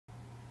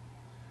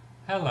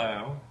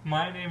Hello,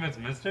 my name is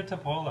Mr.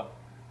 Topola,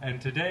 and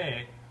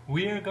today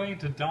we are going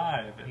to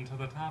dive into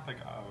the topic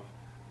of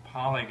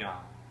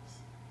polygons.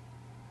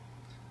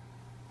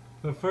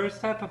 The first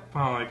type of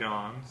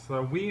polygons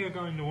that we are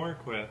going to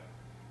work with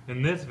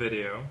in this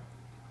video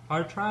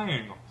are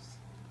triangles.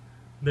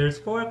 There's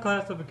 4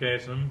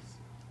 classifications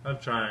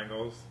of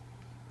triangles,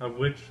 of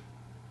which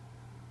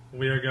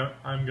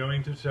I'm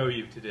going to show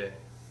you today.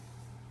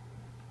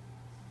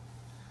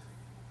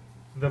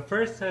 The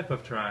first type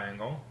of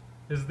triangle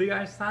is the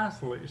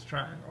isosceles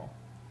triangle.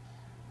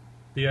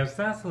 The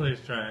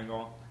isosceles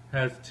triangle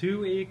has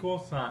 2 equal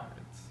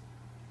sides,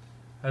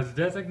 as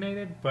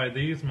designated by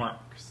these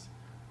marks.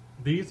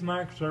 These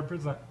marks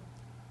represent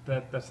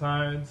that the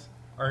sides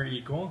are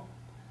equal,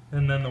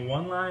 and then the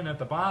one line at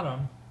the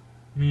bottom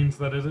means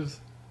that it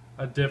is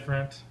a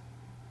different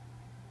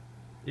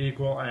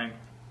equal angle.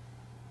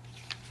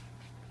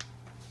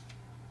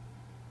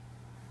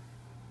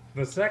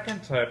 The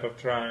second type of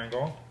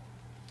triangle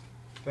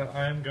that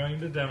I am going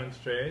to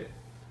demonstrate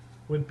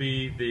would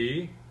be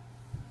the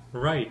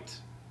right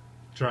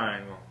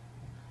triangle.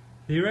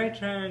 The right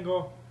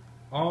triangle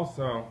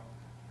also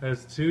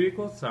has 2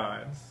 equal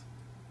sides,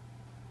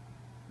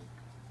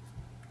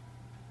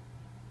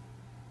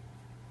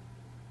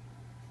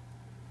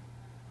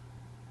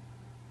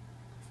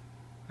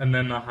 and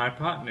then the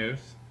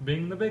hypotenuse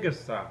being the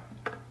biggest side.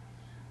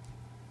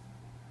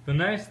 The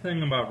nice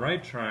thing about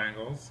right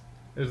triangles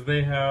is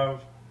they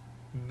have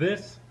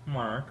this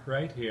mark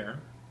right here,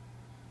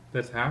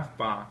 this half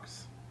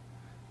box,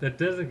 that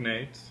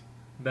designates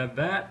that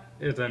that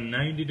is a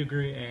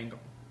 90-degree angle.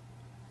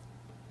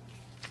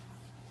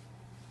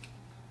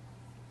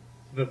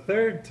 The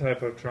third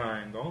type of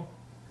triangle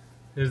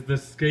is the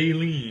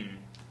scalene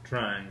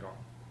triangle.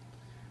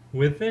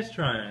 With this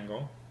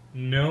triangle,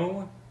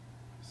 no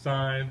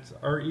sides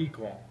are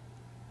equal.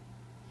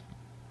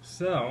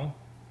 So,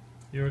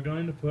 you're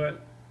going to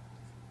put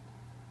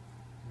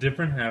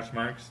different hash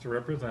marks to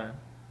represent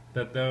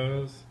that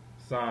those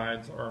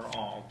sides are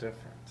all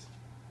different.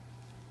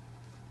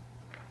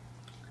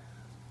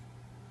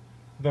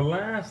 The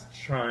last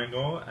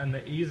triangle, and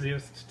the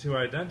easiest to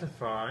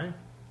identify,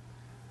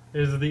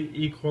 is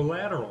the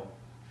equilateral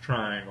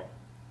triangle,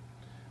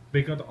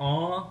 because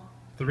all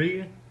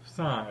 3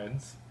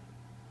 sides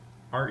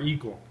are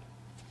equal.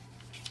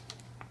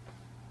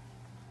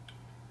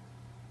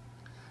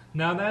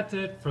 Now that's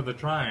it for the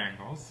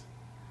triangles.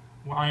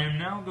 Well, I am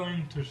now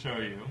going to show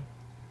you,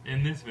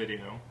 in this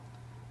video,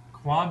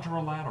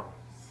 quadrilaterals.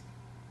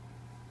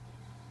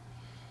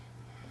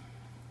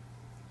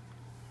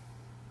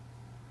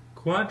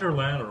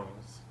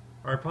 Quadrilaterals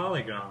are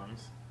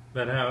polygons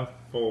that have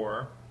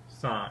 4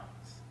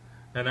 sides,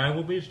 and I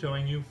will be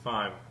showing you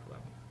 5 of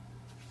them.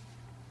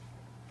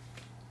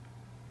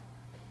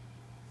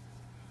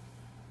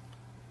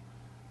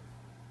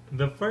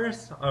 The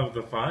first of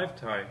the 5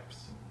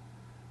 types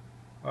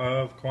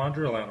of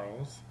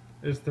quadrilaterals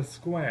is the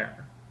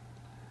square.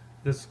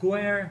 The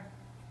square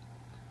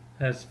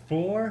has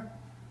 4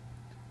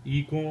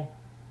 equal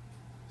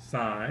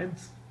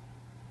sides,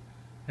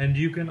 and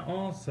you can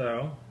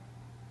also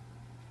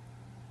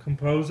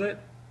compose it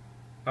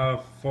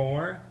of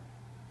 4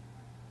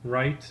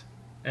 right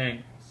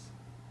angles.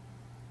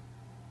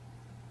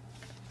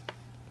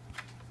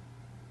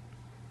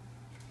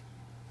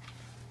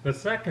 The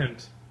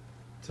second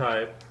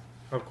type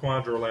of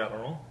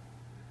quadrilateral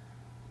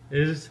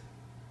is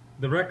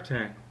the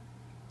rectangle.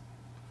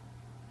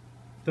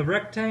 The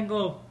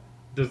rectangle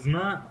does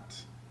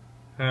not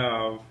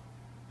have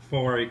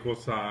 4 equal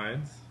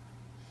sides.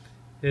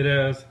 It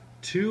has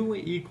 2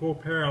 equal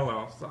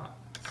parallel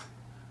sides,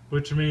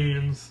 which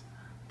means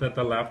that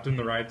the left and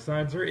the right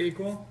sides are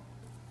equal,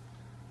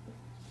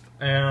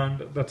 and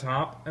the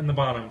top and the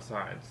bottom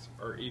sides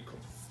are equal.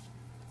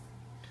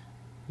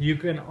 You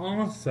can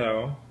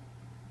also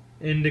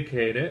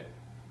indicate it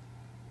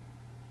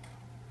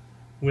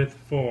with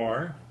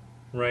 4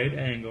 right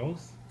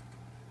angles,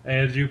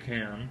 as you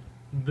can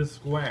the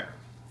square.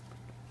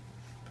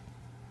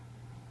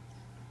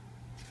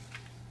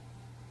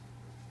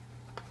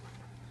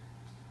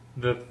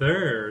 The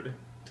third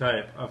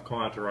type of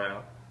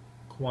quadrilateral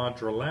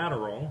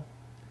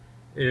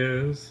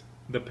is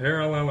the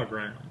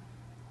parallelogram.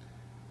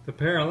 The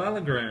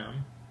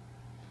parallelogram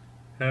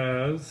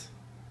has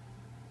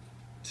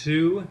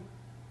 2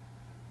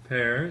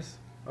 pairs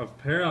of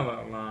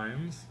parallel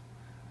lines,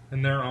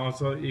 and they're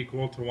also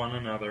equal to one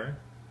another,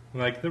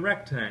 like the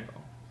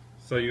rectangle.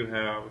 So you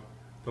have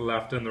the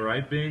left and the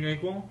right being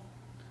equal,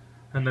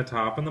 and the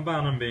top and the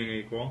bottom being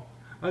equal,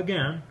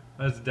 again,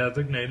 as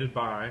designated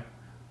by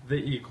the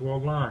equal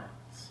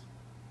lines.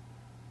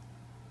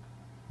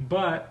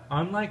 But,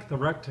 unlike the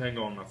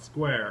rectangle and the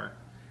square,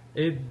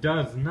 it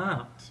does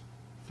not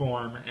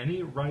form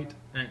any right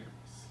angles.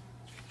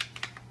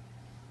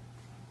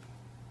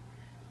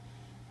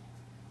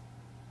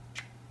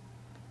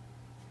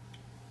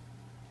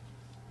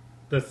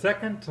 The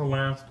second to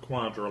last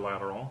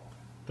quadrilateral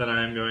that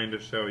I am going to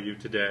show you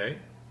today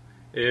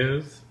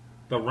is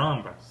the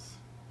rhombus.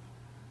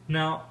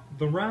 Now,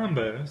 the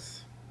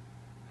rhombus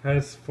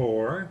has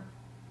 4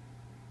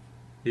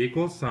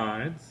 equal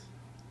sides,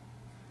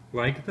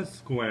 like the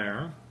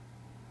square,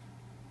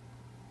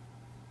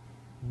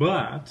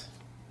 but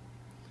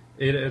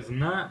it is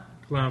not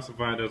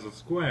classified as a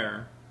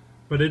square,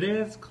 but it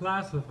is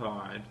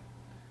classified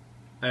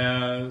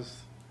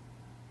as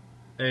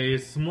a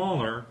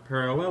smaller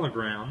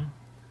parallelogram.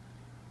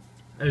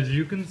 As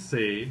you can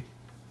see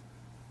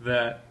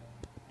that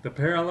the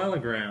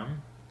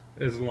parallelogram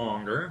is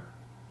longer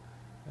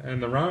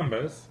and the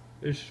rhombus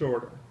is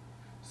shorter.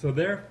 So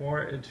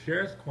therefore it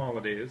shares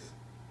qualities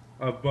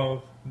of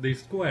both the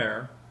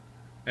square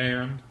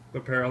and the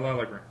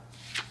parallelogram.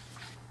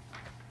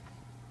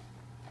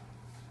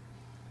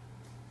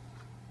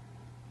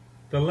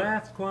 The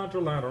last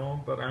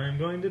quadrilateral that I am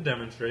going to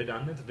demonstrate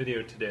on this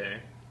video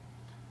today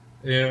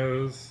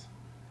is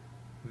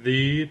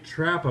the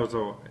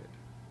trapezoid.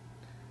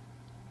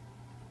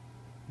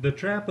 The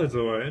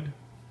trapezoid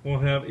will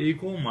have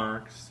equal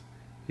marks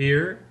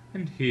here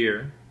and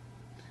here,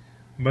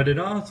 but it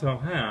also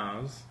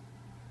has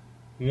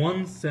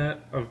one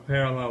set of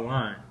parallel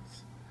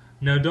lines.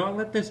 Now don't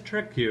let this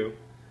trick you,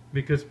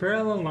 because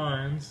parallel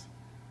lines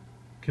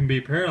can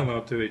be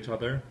parallel to each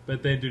other,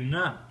 but they do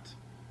not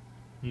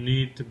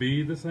need to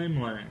be the same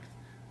length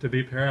to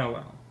be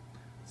parallel.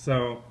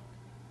 So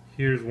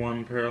here's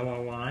one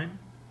parallel line,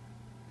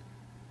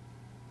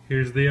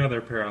 here's the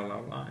other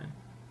parallel line.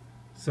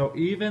 So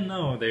even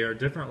though they are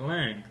different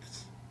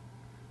lengths,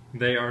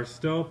 they are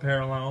still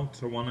parallel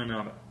to one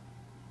another.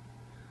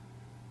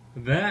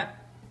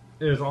 That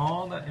is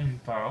all the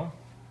info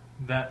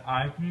that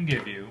I can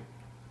give you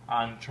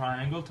on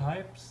triangle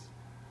types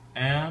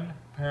and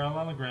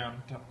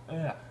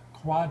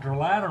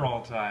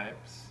quadrilateral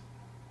types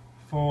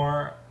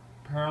for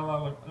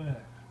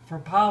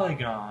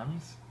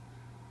polygons,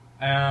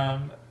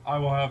 and I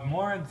will have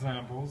more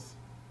examples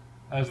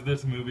as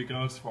this movie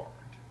goes forward.